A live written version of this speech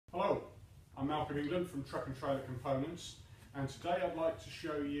Malcolm England from Truck and Trailer Components, and today I'd like to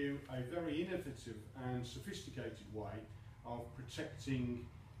show you a very innovative and sophisticated way of protecting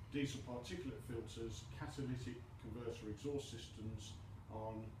diesel particulate filters, catalytic converter exhaust systems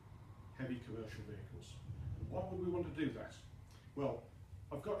on heavy commercial vehicles. Why would we want to do that? Well,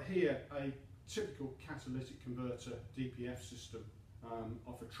 I've got here a typical catalytic converter DPF system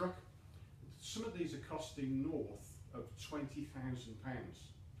off a truck. Some of these are costing north of £20,000.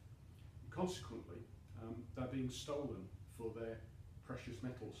 Consequently, they're being stolen for their precious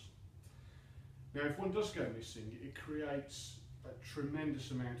metals. Now, if one does go missing, it creates a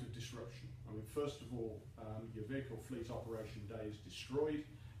tremendous amount of disruption. I mean, first of all, your vehicle fleet operation day is destroyed.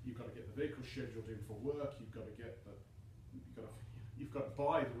 You've got to get the vehicle scheduled in for work. You've got to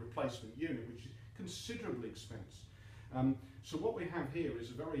buy the replacement unit, which is considerably expensive. So what we have here is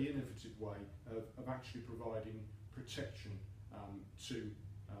a very innovative way of actually providing protection to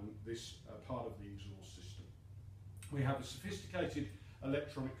this part of the exhaust system. We have a sophisticated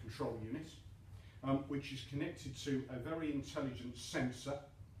electronic control unit which is connected to a very intelligent sensor.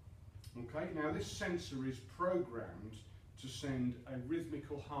 Okay, now this sensor is programmed to send a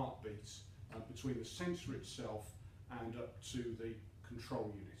rhythmical heartbeat between the sensor itself and up to the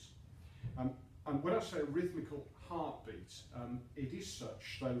control unit. And when I say a rhythmical heartbeat, it is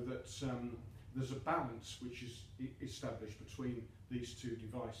such though that there's a balance which is established between these two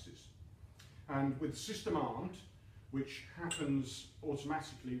devices. And with the system armed, which happens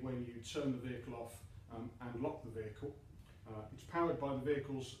automatically when you turn the vehicle off and lock the vehicle, it's powered by the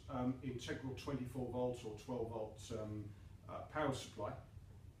vehicle's integral 24 volt or 12 volt power supply.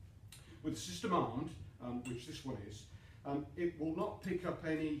 With the system armed, which this one is, it will not pick up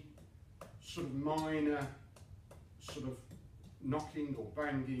any sort of minor sort of knocking or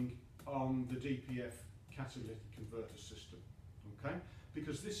banging on the DPF catalytic converter system, okay?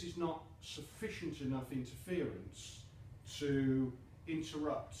 Because this is not sufficient enough interference to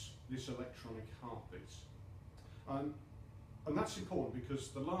interrupt this electronic heartbeat. And that's important because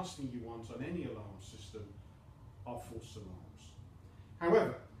the last thing you want on any alarm system are false alarms.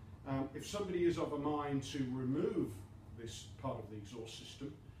 However, if somebody is of a mind to remove this part of the exhaust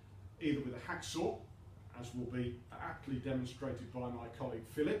system, either with a hacksaw, as will be aptly demonstrated by my colleague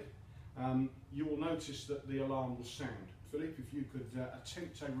Philip, you will notice that the alarm will sound. Philip, if you could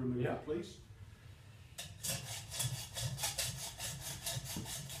attempt a removal, please.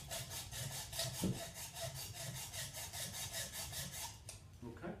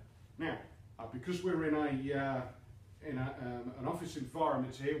 Okay. Now, because we're in an office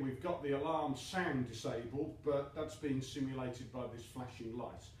environment here, we've got the alarm sound disabled, but that's being simulated by this flashing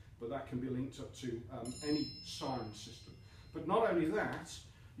light. But that can be linked up to any siren system. But not only that,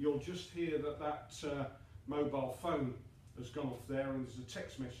 you'll just hear that mobile phone has gone off there, and there's a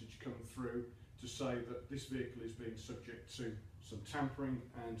text message come through to say that this vehicle is being subject to some tampering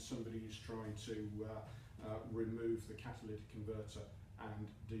and somebody is trying to remove the catalytic converter and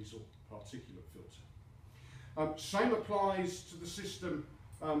diesel particulate filter. Same applies to the system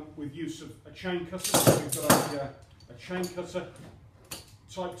with use of a chain cutter. So we've got a chain cutter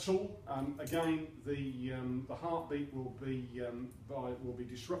type tool. Again, the heartbeat will be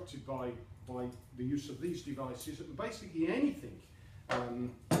disrupted by the use of these devices, and basically anything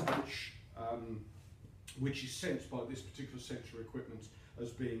which is sensed by this particular sensor equipment as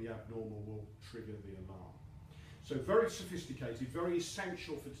being abnormal will trigger the alarm. So very sophisticated, very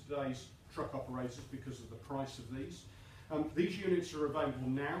essential for today's truck operators because of the price of these. These units are available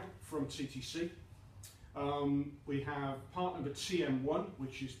now from TTC. We have part number TM1,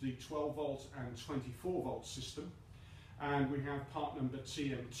 which is the 12 volt and 24 volt system, and we have part number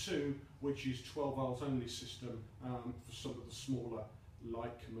TM2, which is 12 volt only system for some of the smaller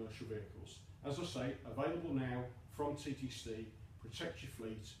light commercial vehicles. As I say, available now from TTC. Protect your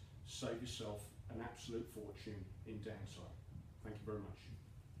fleet, save yourself an absolute fortune in downtime. Thank you very much.